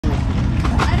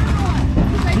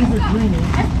These are greeny.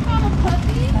 I found a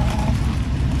puppy.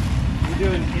 We're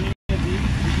doing any of these?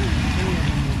 We're doing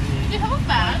any of them. Do you have a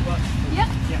bag? Yep.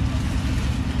 Yeah.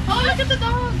 Oh, look at the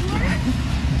dog.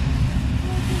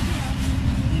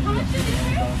 How much did you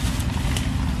pay?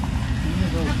 These are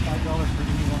those $5 for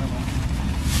any one of them.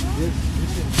 This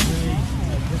is really,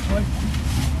 this one,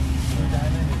 blue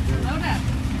diamond is very. Load up.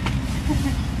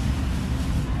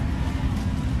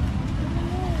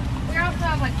 We also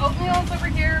have like oatmeals over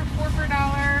here, 4 for $1.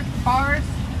 Bars,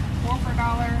 4 for $1. A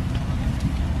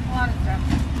lot of stuff.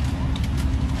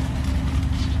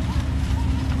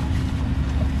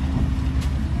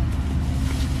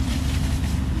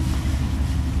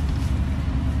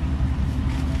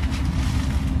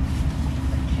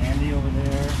 Candy over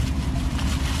there.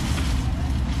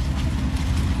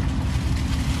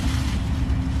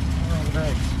 Where are all the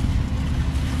bags?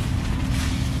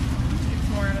 Get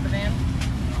some more out of the van.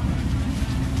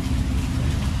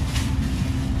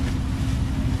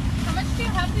 How much do you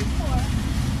have these for?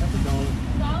 That's $1. $1?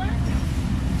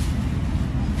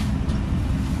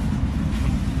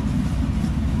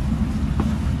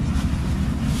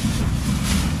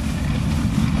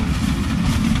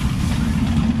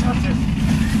 That's it.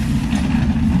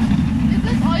 Is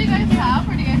this all you guys have,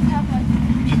 or do you guys have like?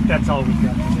 That's all we've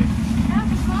got today.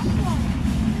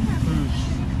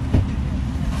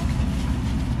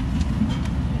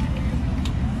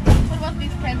 What about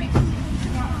these candies?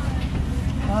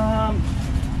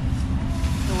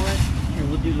 So what? Here,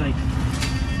 we'll do like.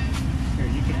 Here,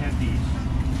 you can have these.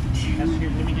 That's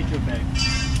here. Let me get you a bag.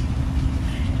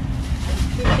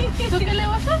 ¿Tú qué le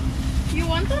vas a? You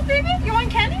want some, baby? You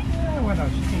want candy? Yeah, why not?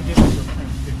 She can give us her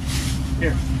friends too.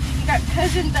 Here, You got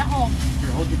cousins at home.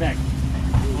 here, hold your bag.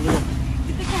 Hold it up.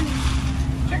 Get the candy.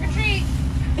 Trick or treat.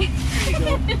 There you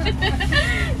go.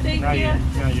 Thank Now you.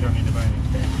 now you don't need to buy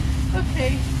anything.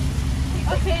 Okay.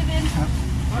 Okay then.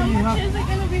 How much is it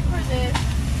gonna be for this?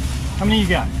 How many you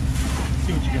got? Let's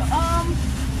see what you got.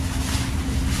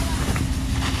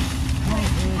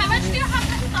 How much do you have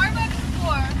the Starbucks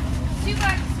for? $2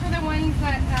 for the ones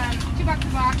that $2 a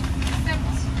box. Except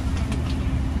 $1.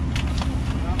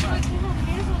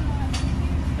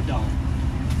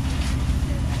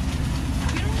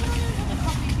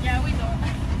 yeah, we don't.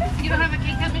 You don't have a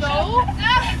cake cut machine? No.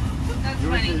 That's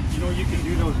Yours funny. is, you know, you can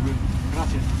do those with,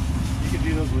 gracias. You can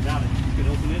do those without it. You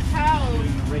can open it. How? Put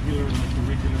it in a regular, like a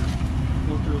regular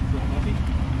filter for coffee.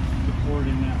 To pour it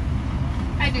in that.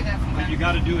 I do that sometimes. But you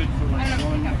got to do it for like I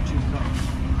don't 1 know. or 2 cups.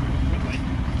 Put like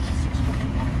 6 cups of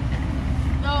water.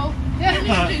 No. You don't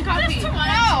need to drink coffee. That's too much.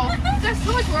 No. There's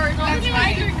so much work. That's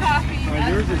why I drink coffee. All right,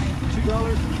 yours is $2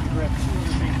 and you can grab 2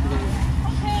 other things for those.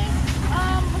 Okay.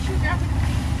 What's your graphic?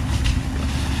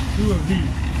 2 of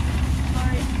these.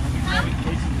 Sorry. Grab it in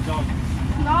case of the dog.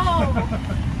 No.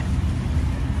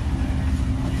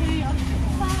 Okay, I'll just get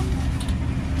some.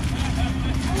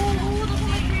 Oh, those are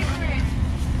my favorite.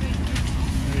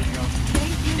 There you go. Thank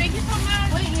you. Thank you so much.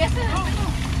 Wait, yes, it is. Oh,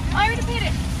 I already paid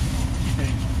it.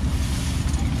 Okay.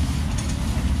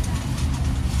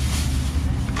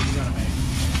 You got a bag.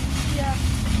 Yeah.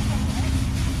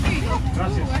 Here you go.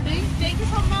 Gracias. Thank you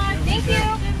so much. Thank you.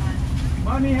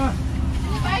 Bye, mija.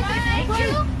 Bye, thank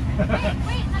you.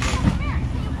 Wait, come here.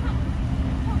 Can you put,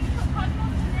 oh, you put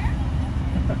cosmos in there?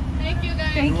 Thank you,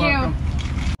 guys. You're welcome.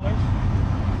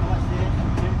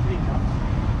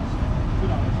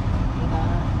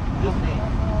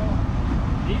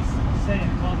 These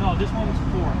saying, well, no, this one was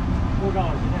 $4. $4.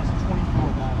 It has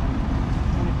 24 kilograms.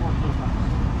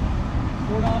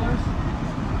 $4,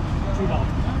 $2.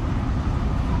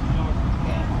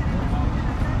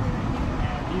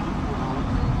 And these are $4.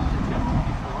 It's got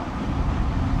 24.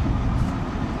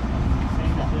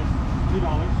 Same as this, $2.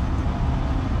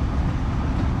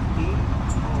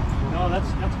 No,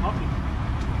 that's coffee.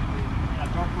 Yeah,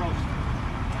 dark roast.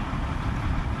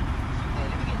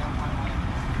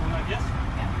 One like this?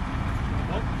 Yeah.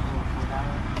 Both?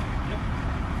 Yep.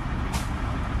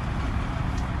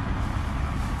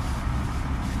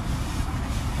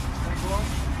 That go on?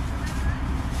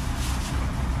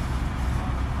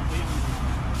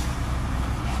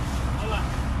 Hola.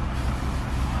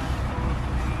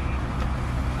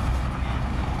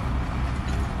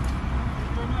 Thank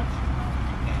you very much.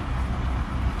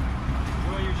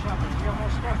 Enjoy your shopping. We got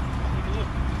more stuff. Take a look.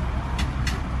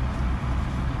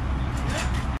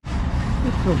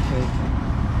 It's okay.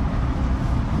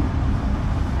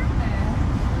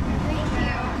 Thank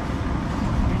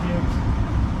you.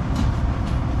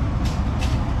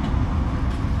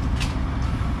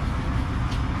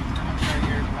 I'm sorry,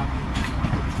 your copy.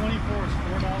 24 is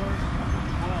 $4. 12 is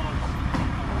 $2.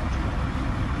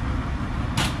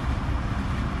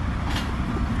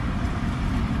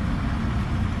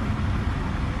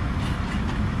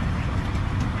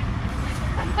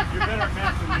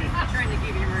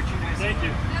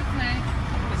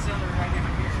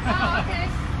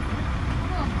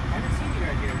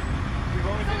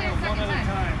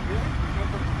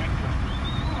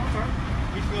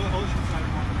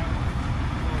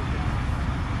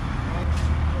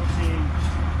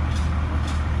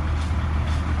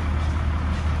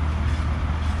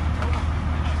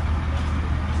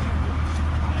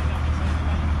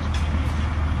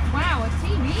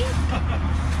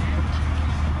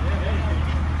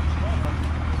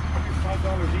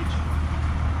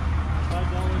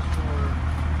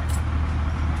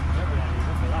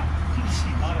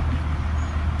 see a lot of them.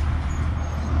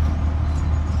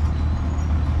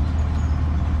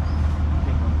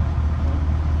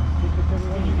 Take whichever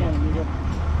one you want, amigo.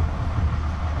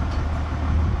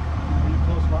 Are you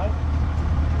close by?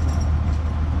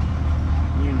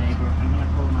 New neighbor. I'm gonna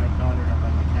pull my daughter up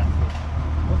on the catfish.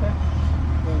 Okay.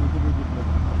 Well, we'll give you a good look.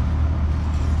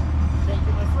 Thank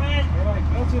you, my friend. All right,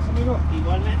 gracias, amigo.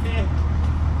 Igualmente.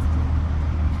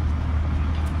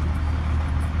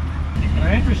 Can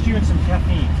I interest you in some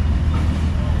caffeine?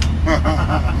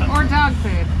 Or dog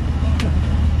food.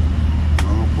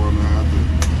 No, boy, I have to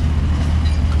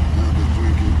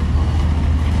drink it.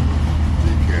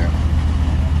 Decaf.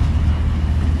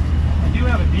 I do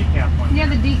have a decaf one. Yeah,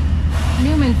 the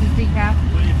Newman's is decaf.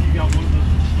 What if you got one of those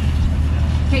machines like that?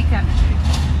 K-cup.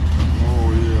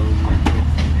 Oh, yeah.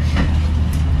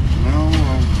 No,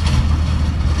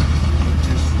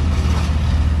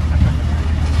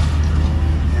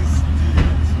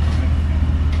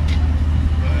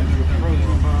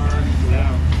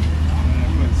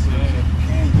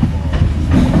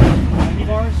 Candy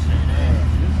bars?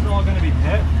 This is all going to be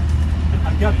pet.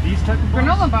 I've got these type of bars.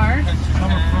 Granola bars.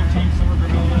 Some are protein, some are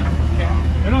granola.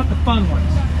 They're not the fun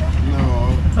ones.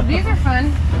 no. These are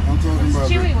fun. I'm talking Those about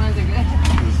chewy ones are good. the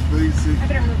basic. I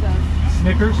better move those.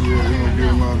 Snickers. Yeah, you're going to get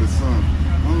them out of the sun.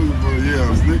 I'm looking for,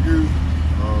 yeah, Snickers.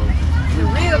 The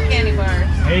real candy bars.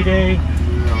 Heyday.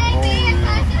 Yeah, oh, yeah.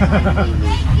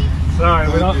 Sorry,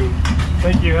 we Thank don't. you.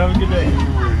 Thank you. Have a good day.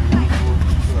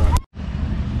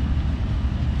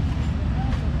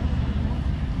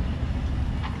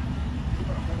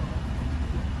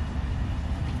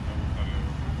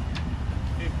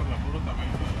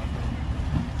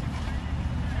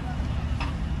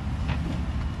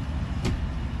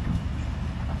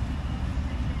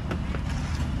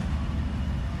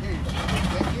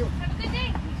 Thank you. Have a good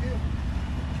day.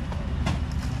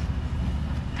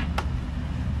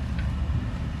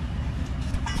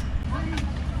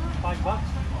 $5.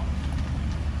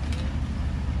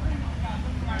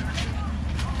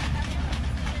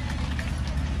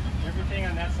 Everything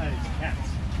on that side is cats.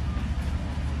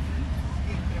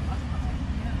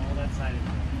 All that side is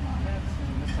cats,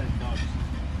 and this side is dogs.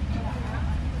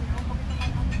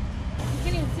 You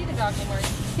can't even see the dog anymore.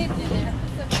 It's hidden in there.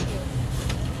 It's so cute.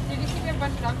 Did you see we have a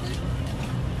bunch of dog food?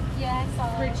 Yeah, I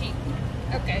saw Pretty cheap.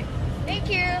 Okay. Thank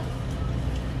you.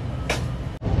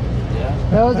 Yeah.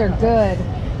 Those are good.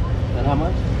 And how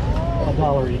much?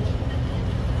 $1 each.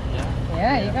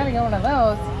 Yeah, you gotta get one of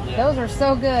those. Yeah. Those are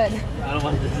so good. I don't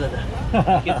want this.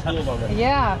 Kids food on it.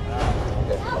 Yeah.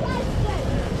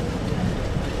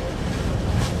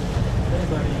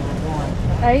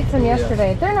 I ate some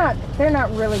yesterday. They're not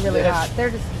really hot. They're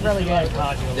just really good.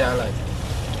 Yeah, I like.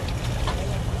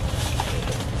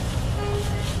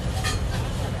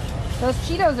 Those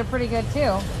Cheetos are pretty good too.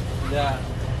 Yeah.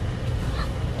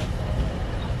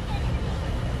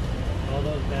 All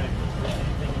those bags,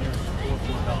 anything near $4.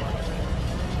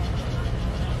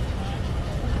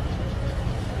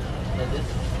 Like this.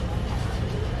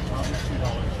 Probably $2.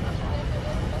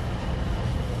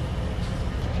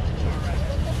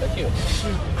 Thank you.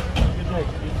 Good day.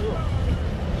 You too.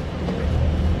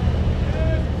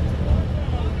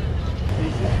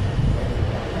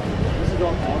 This is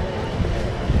all pork.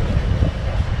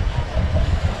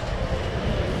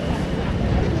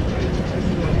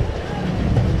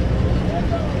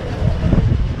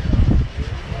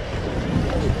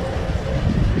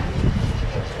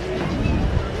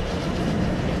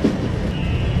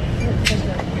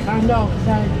 No,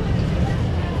 sorry.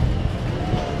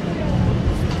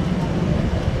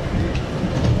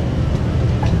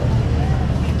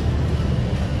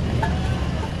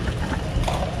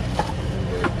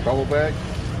 Bubble bag?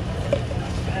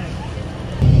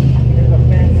 Here's a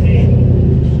fancy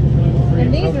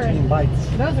And these protein are bites.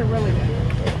 those are really good.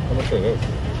 How much are those?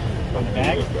 On the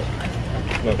bag? No,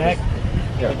 The bag?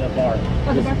 Yeah. The bar.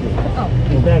 Oh, the back-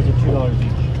 The bags are $2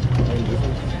 each.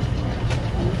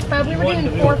 we were You want doing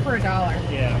the 4 little- for $1.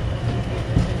 Yeah.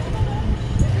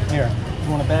 Here, you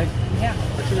want a bag? Yeah.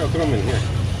 Actually, I'll throw them in here.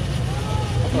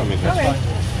 I'll throw them in here. Okay.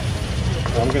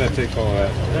 I'm going to take all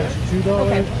that. That's $2.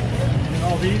 Okay. And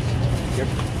all these? Yep.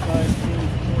 15,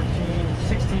 14,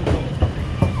 16 total.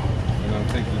 And I'm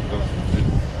taking those.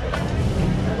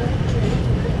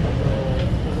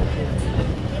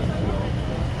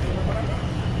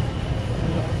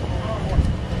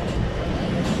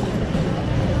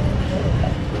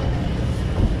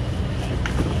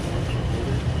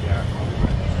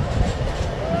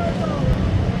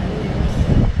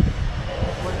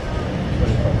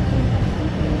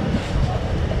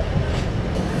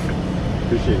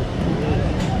 Appreciate it.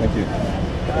 Thank you.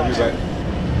 Love you, bye.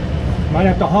 Might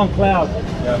have to honk loud.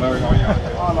 Yeah, no,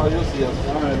 yeah. Oh, no, you'll see us.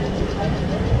 All right.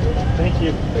 Thank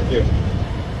you. Thank you.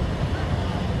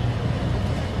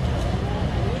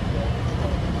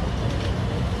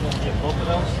 Get both of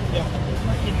those? Yeah.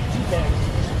 I'll give you 2 bags.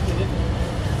 Get it.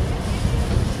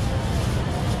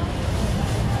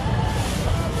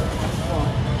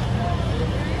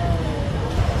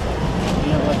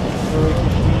 Yeah, like the storage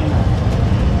machine.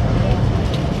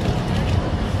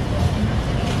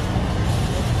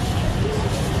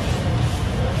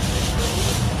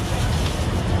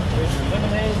 There's your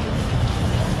lemonade.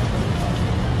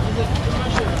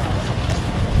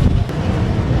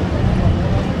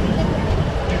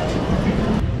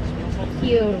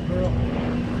 Cute.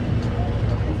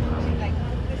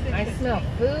 I smell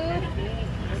food.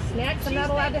 Snacks I'm not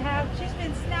allowed to have. She's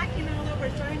been snacking all over,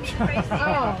 driving me crazy.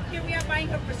 Oh. Here we are buying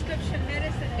her prescription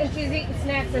medicine. And she's eating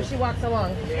snacks as she walks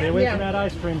along. Stay away from that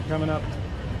ice cream coming up.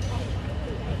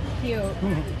 Cute.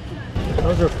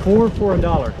 Those are 4 for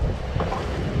 $1.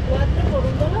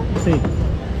 See.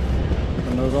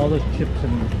 And those all those chips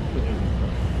and cookies.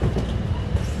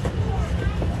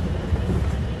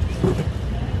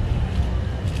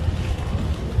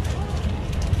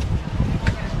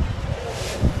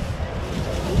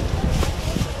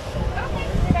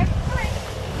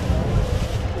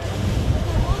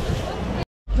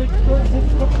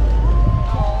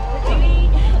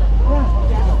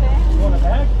 You want a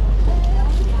bag?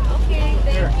 Okay,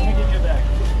 Here, let me give you a bag.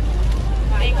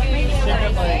 thank you. Check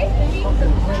out my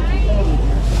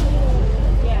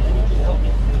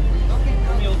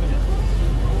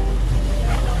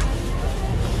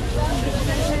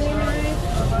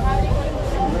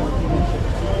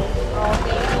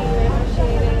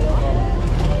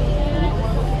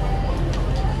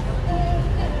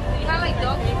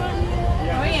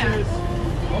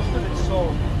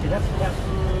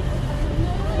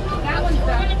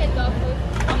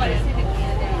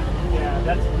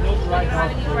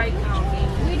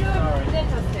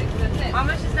How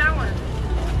much is that one?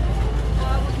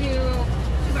 We'll do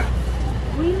 $2.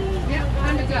 Yeah,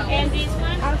 time to go. And this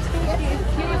one?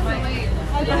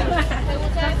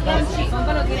 Son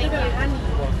palotitos de Dani.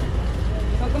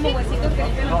 Son como huesitos que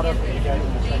limpian los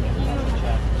dientes.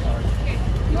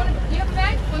 You want to, do you have a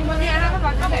bag? Or you want me to have a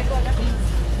bag? Okay.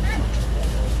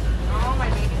 Oh, my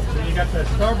baby's so You got the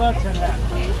Starbucks and that.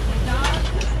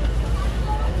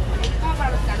 como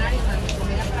para los canarios, también,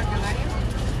 comida para canarios.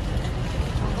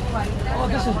 Son como varitas. Oh,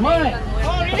 this is mine.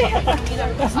 Oh, really?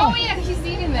 Oh, yeah, she's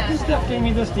eating that. Steph gave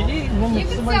me this to eat, and then You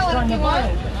can somebody's sell it trying if to you buy want.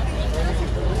 it.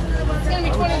 It's going to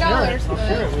be $20. I'll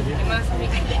share it with you.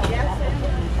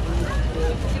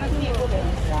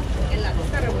 El lago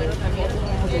está re bueno también.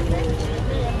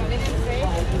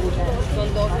 Son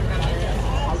 12 también.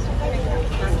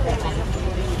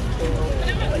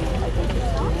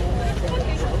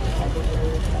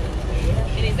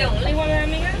 And is the only one,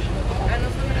 amiga? Ah, no,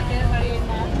 son las que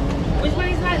Which one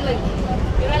is that? Like,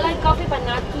 I like coffee but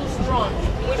not too strong.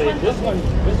 Which See, one? this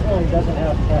one doesn't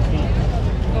have caffeine.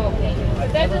 okay.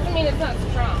 But that doesn't mean it's not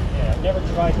strong. Yeah, I've never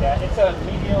tried that. It's a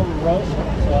medium roast, so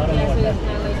I don't know Yeah, so what that it's is.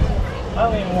 not like I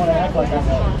don't even want to act like I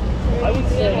know. I would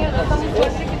say No está muy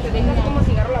fuerte que te dejas como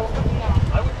cigarro la boca.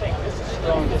 I would think this is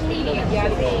strongest. Medium. Yeah,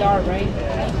 it's dark, right?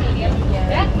 Medium. Yeah.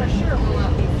 That for sure will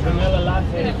not be strong. Vanilla It's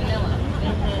latte. gonna vanilla.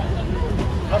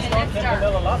 How And strong it's can dark.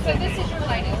 vanilla So latte this be? is your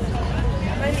lightest.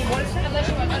 Unless you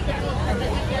want to.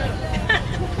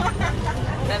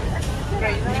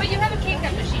 But you have a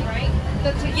K-cup machine, right?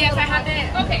 Yes, I have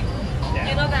it. Okay.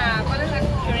 You know the, what is that?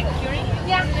 Curing?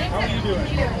 Yeah. How are you doing?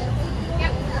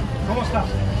 Yep. ¿Cómo estás?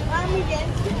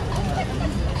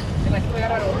 Se me fue a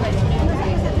agarrar otra. El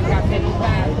café nunca.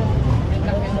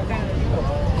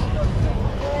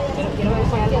 Pero quiero ver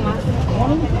si hay algo más.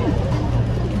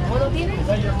 ¿O no tienes? Is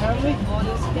that your family? O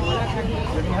yo sí tengo la caja.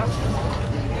 Living house?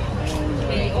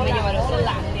 Me llevaron un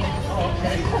latte.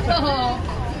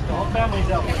 The whole family's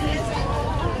out there.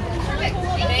 Perfect.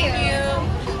 Thank you.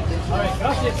 All right,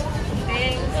 gracias.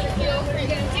 Thanks. You're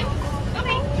getting two?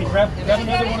 Okay. Okay, grab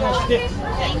another one of those sticks.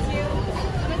 Thank you.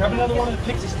 Grab another one of the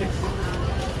pixie sticks.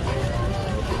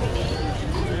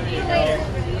 There you go.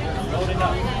 Load it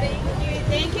up.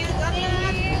 Thank you.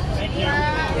 Thank you.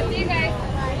 See you guys.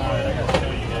 All right, I gotta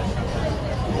show you guys something.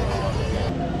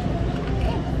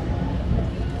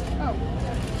 Oh.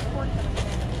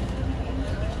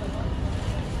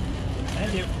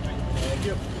 Thank you. Thank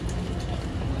you.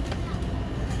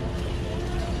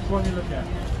 Which one you look at?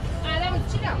 That was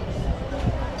 $2.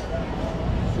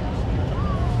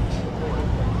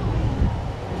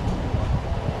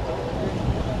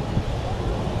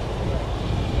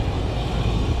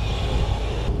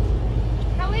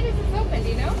 How late is this open, do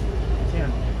you know?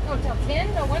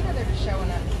 no wonder they're just showing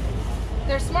up.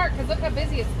 They're smart because look how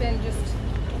busy it's been just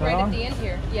right at the end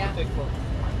here. Yeah.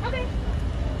 Okay.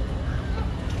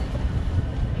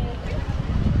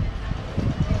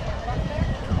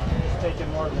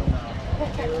 Taking more than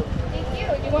Thank you.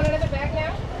 Do you want another bag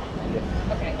now?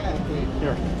 Yeah. Okay.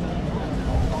 here.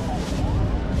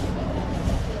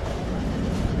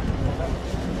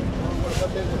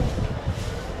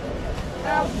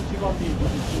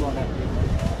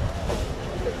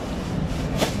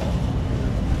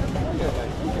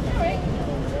 Alright.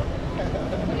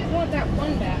 We just want that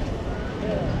one back.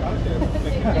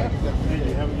 Thank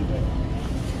you. Have a good day.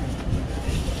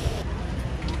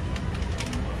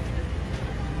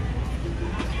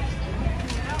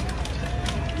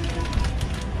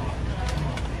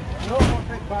 No, don't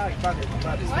take bag. What?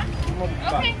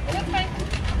 Okay, that's fine.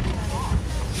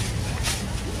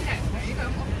 Okay, there you go.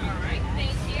 Alright,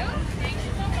 thank you. Thank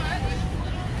you so much.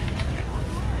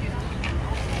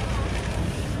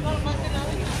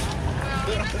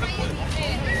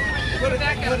 Well,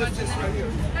 back up much in there.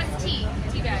 That's tea.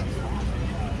 Tea bag.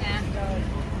 Yeah.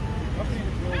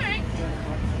 Alright.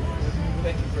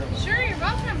 Thank you very much. Sure, you're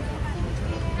welcome.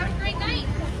 Have a great night.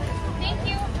 Thank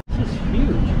you. This is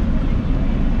huge.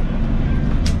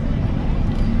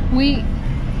 We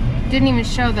didn't even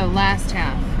show the last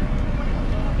half.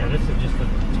 Yeah, this is just the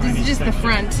This is just the section.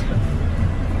 front.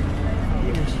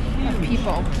 Of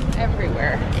people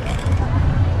everywhere.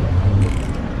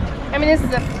 I mean, this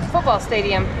is a football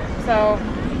stadium, so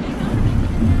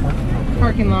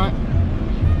parking lot.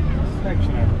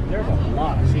 Section of, there's a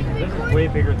lot. See, this is way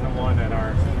bigger than the one at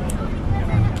our.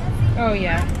 Oh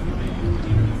yeah.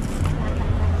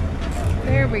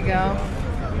 There we go.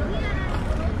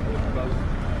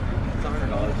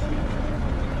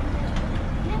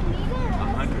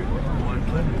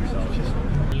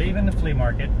 We're leaving the flea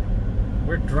market.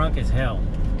 We're drunk as hell.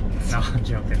 No, I'm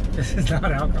joking. This is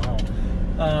not alcohol.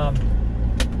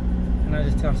 And I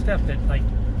just tell Steph that, like,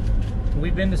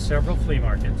 we've been to several flea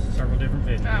markets, several different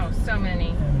venues. Oh, so many.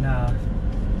 And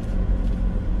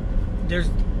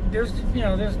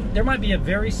there might be a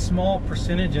very small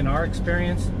percentage in our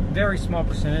experience, very small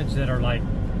percentage that are like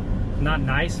not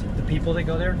nice. The people that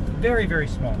go there, very, very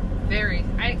small. Very.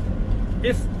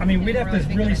 We'd have to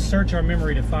really search our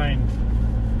memory to find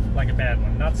like a bad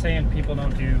one. Not saying people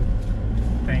don't do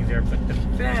things there, but the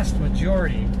vast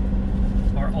majority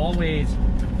are always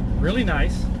really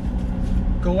nice,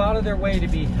 go out of their way to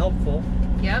be helpful.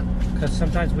 Yep. Because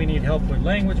sometimes we need help with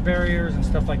language barriers and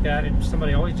stuff like that, and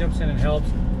somebody always jumps in and helps.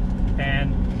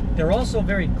 And they're also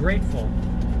very grateful,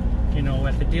 you know,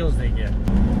 at the deals they get.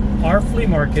 Our flea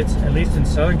markets, at least in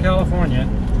Southern California,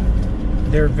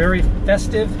 they're very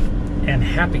festive and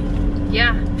happy.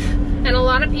 Yeah. And a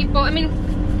lot of people, I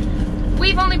mean,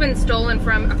 we've only been stolen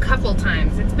from a couple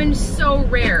times. It's been so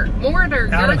rare. More at our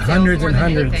Out of yard sales hundreds more and than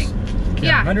hundreds. anything.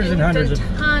 Yeah, hundreds and hundreds We've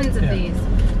done tons of yeah. these.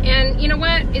 And you know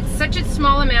what? It's such a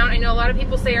small amount. I know a lot of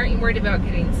people say, aren't you worried about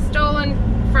getting stolen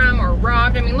from or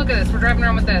robbed? I mean, look at this. We're driving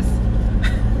around with this.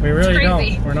 We really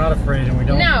crazy. don't. We're not afraid, and we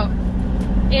don't. No.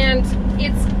 And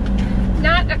it's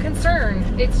not a concern.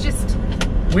 It's just...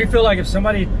 We feel like if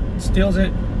somebody steals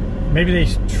it, maybe they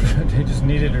just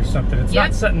need it or something. It's Yep.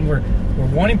 not something we're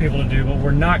wanting people to do, but we're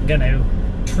not going to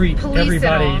treat Police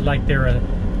everybody it all. like they're a...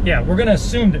 Yeah, we're going to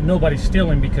assume that nobody's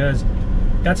stealing because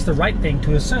that's the right thing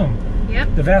to assume.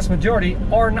 Yep. The vast majority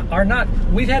are not.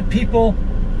 We've had people...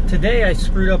 Today I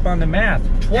screwed up on the math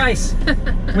twice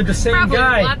with the same Probably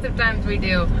guy. lots of times we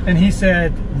do. And he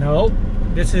said, "No,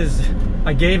 this is.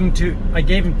 I gave him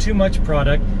too much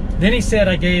product." Then he said,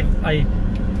 "I didn't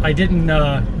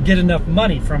get enough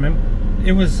money from him."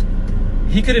 It was.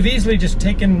 He could have easily just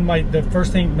taken the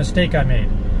first mistake I made,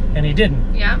 and he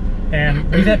didn't. Yeah. And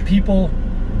we've had people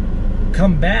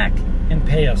come back and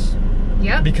pay us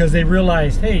Yep. because they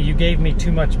realized, hey, you gave me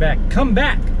too much back. Come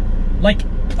back, like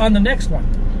on the next one.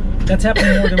 That's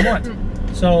happened more than once.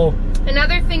 So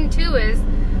another thing too is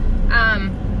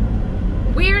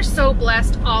we are so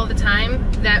blessed all the time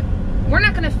that we're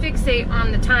not going to fixate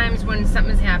on the times when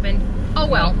something's happened. Oh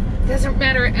well, doesn't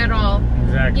matter at all.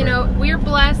 exactly. You know, we're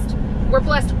blessed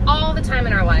all the time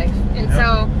in our life. And Yep.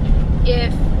 so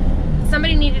if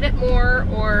somebody needed it more,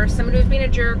 or somebody was being a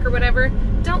jerk or whatever,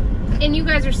 and you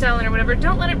guys are selling or whatever,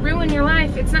 don't let it ruin your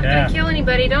life. It's not Yeah. going to kill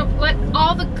anybody. Don't let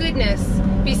all the goodness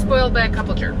be spoiled by a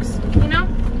couple jerks, you know?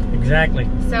 Exactly.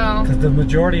 So, Because the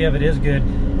majority of it is good.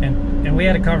 And we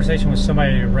had a conversation with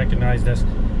somebody who recognized us,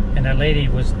 and that lady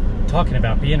was talking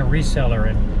about being a reseller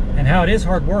and how it is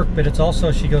hard work, but it's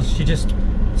also, she goes,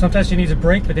 sometimes she needs a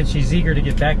break, but then she's eager to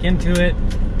get back into it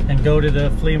and go to the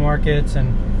flea markets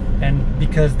and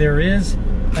because there is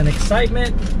an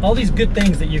excitement, all these good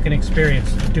things that you can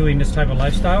experience doing this type of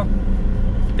lifestyle,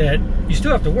 that you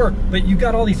still have to work, but you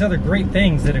got all these other great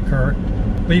things that occur.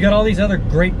 But you got all these other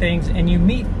great things, and you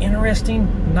meet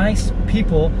interesting, nice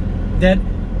people that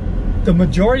the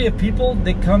majority of people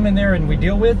that come in there and we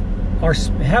deal with are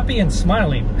happy and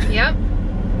smiling. Yep.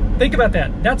 Think about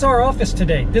that. That's our office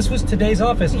today. This was today's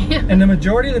office. Yeah. And the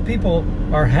majority of the people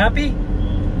are happy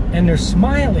and they're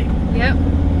smiling. Yep.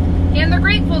 And they're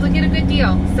grateful to get a good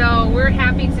deal. So we're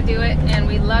happy to do it, and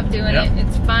we love doing Yep. it.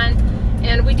 It's fun.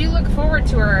 And we do look forward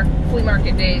to our flea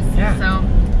market days. Yeah. So.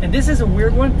 And this is a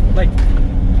weird one. Like,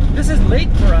 this is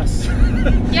late for us.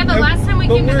 Yeah, the last time we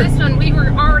came to this one, we were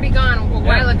already gone a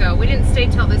while ago. We didn't stay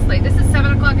till this late. This is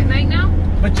 7 o'clock at night now.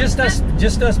 But just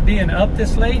us being up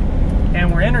this late,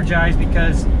 and we're energized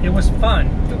because it was fun.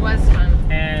 It was fun.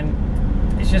 And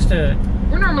it's just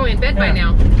We're normally in bed by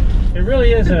now. It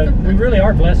really is we really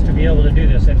are blessed to be able to do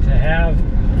this and to have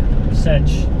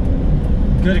such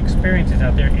good experiences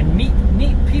out there and meet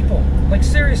neat people. Like,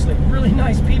 seriously, really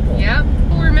nice people. Yep.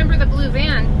 We'll remember the blue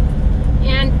van,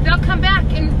 and they'll come back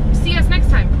and see us next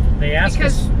time. They ask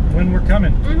us when we're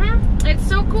coming. Mm-hmm. It's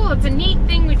so cool. It's a neat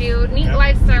thing we do, neat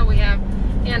lifestyle we have.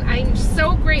 And I'm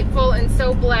so grateful and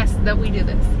so blessed that we do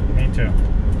this. Me too.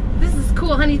 This is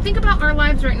cool, honey. Think about our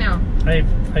lives right now. I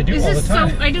do This all is the time.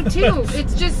 so, I do too.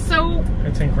 It's just so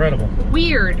It's incredible.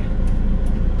 weird.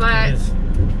 But It is.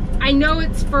 I know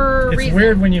it's for a It's reason.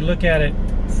 weird when you look at it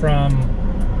from,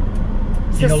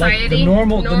 you know, like Society, the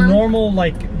normal,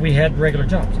 like, we had regular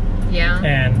jobs. Yeah,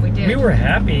 And we did. we were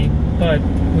happy, but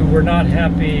we were not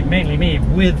happy, mainly me,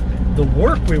 with the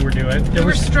work we were doing. We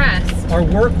were stressed. Our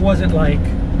work wasn't like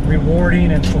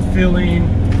rewarding and fulfilling.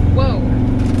 Whoa.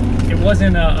 It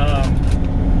wasn't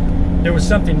there was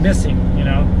something missing, you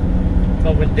know.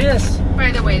 But with this,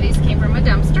 By the way, these came from a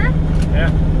dumpster. yeah,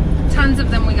 Tons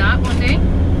of them we got one day.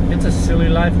 it's a silly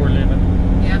life we're living.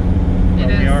 Yeah,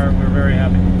 But it is. we're very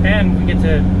happy. And we get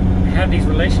to have these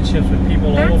relationships with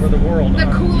people all over the world. The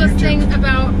on coolest YouTube. thing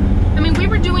about, I mean, we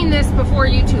were doing this before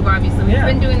YouTube, obviously. We've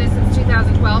been doing this since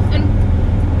 2012,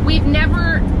 and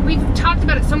we've talked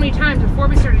about it so many times before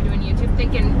we started doing YouTube,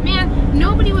 thinking, man,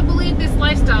 nobody would believe this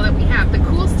lifestyle that we have. The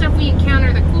cool stuff we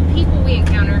encounter, the cool people we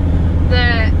encounter,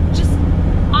 the just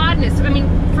oddness. I mean,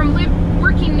 from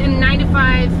working in a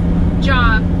 9-to-5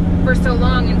 job for so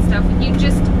long and stuff, you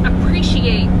just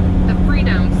appreciate the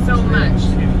freedom so much.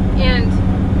 And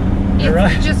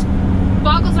it just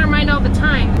boggles our mind all the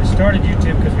time. We started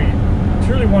YouTube because we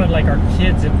truly wanted, like, our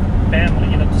kids and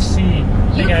family, you know, to see,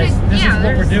 hey guys, this is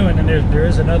what we're doing, and there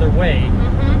is another way.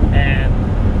 Mm-hmm. And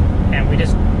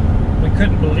we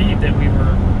couldn't believe that we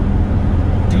were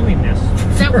doing this.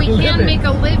 That we can make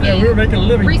a living. Yeah, we were making a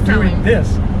living doing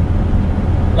this.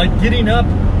 Like, getting up,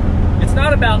 it's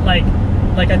not about like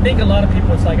I think a lot of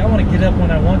people, it's like, I want to get up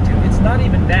when I want to. It's not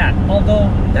even that, although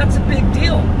that's a big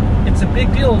deal. It's a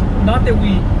big deal, not that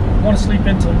we want to sleep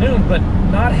until noon, but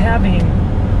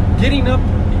getting up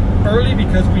early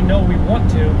because we know we want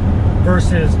to,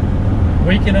 versus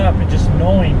waking up and just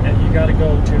knowing that you got to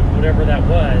go to whatever that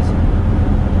was.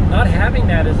 Not having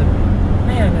that is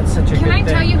man, that's such a good thing. Can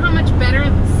I tell you how much better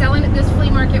selling at this flea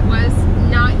market was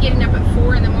not getting up at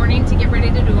 4 in the morning to get ready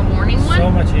to do a morning one? So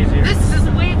much easier. This is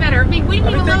way better. I mean, we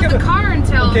didn't even load the car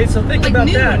until okay, so think like about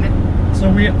noon. that. So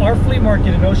our flea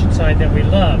market in Oceanside that we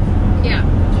love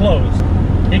closed.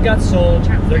 It got sold.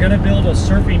 They're going to build a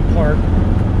surfing park,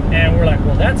 and we're like,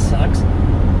 well, that sucks.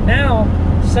 Now,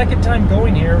 second time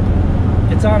going here,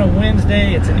 it's on a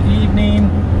Wednesday, it's an evening,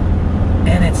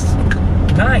 and it's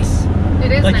nice.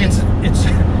 It is like nice.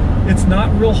 It's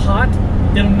not real hot.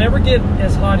 It'll never get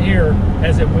as hot here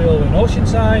as it will in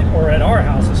Oceanside or at our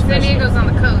house, especially. San Diego's on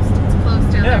the coast. It's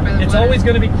close down there by the it's water. always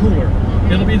going to be cooler.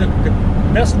 Mm-hmm. It'll be the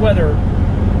best weather,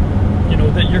 you know,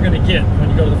 that you're going to get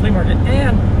when you go to the flea market.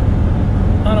 And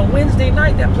on a Wednesday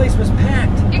night, that place was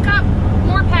packed. It got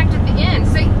more packed at the end.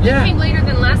 So we came later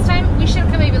than last time. We should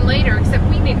have come even later, except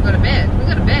we need to go to bed. We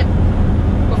go to bed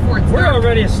before it's We're dark.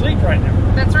 already asleep right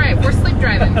now. That's right. We're sleep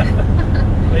driving.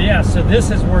 But yeah, so this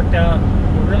has worked out.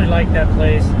 We really like that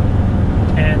place,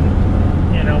 and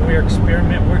you know, we're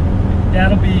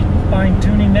that'll be fine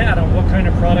tuning that on what kind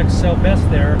of products sell best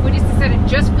there. We just decided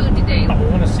just food today. We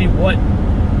want to see what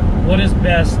is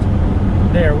best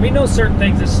there. We know certain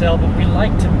things that sell, but we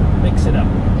like to mix it up.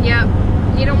 Yeah,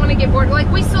 you don't want to get bored. Like,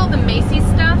 we sold the Macy's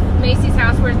stuff, Macy's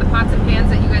Housewares, the pots and pans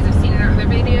that you guys have seen in our other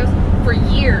videos for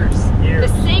years. The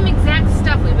same exact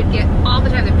stuff we would get all the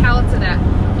time, the pallets of that.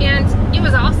 And it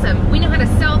was awesome. We know how to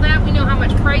sell that. We know how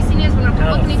much pricing is. We don't have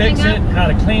to look anything up. How to fix it, how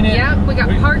to clean it. Yeah, we got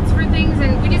parts for things,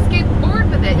 and we just get bored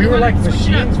with it. We were like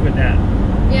machines with that.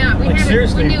 Yeah, we Like, had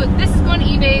seriously. we knew this is going to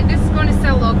eBay, this is going to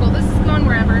sell local, this is going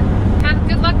wherever. Had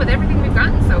good luck with everything we've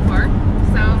gotten so far.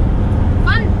 So,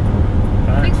 fun.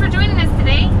 Thanks for joining us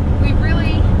today. We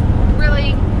really,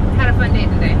 really had a fun day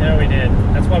today. Yeah, we did.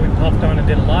 That's why we popped on and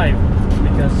did a live,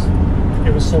 because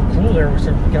it was so cool there. We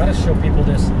said, we got to show people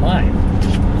this live.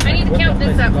 I need to What count the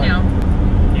this place up is like. now.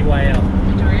 EYL.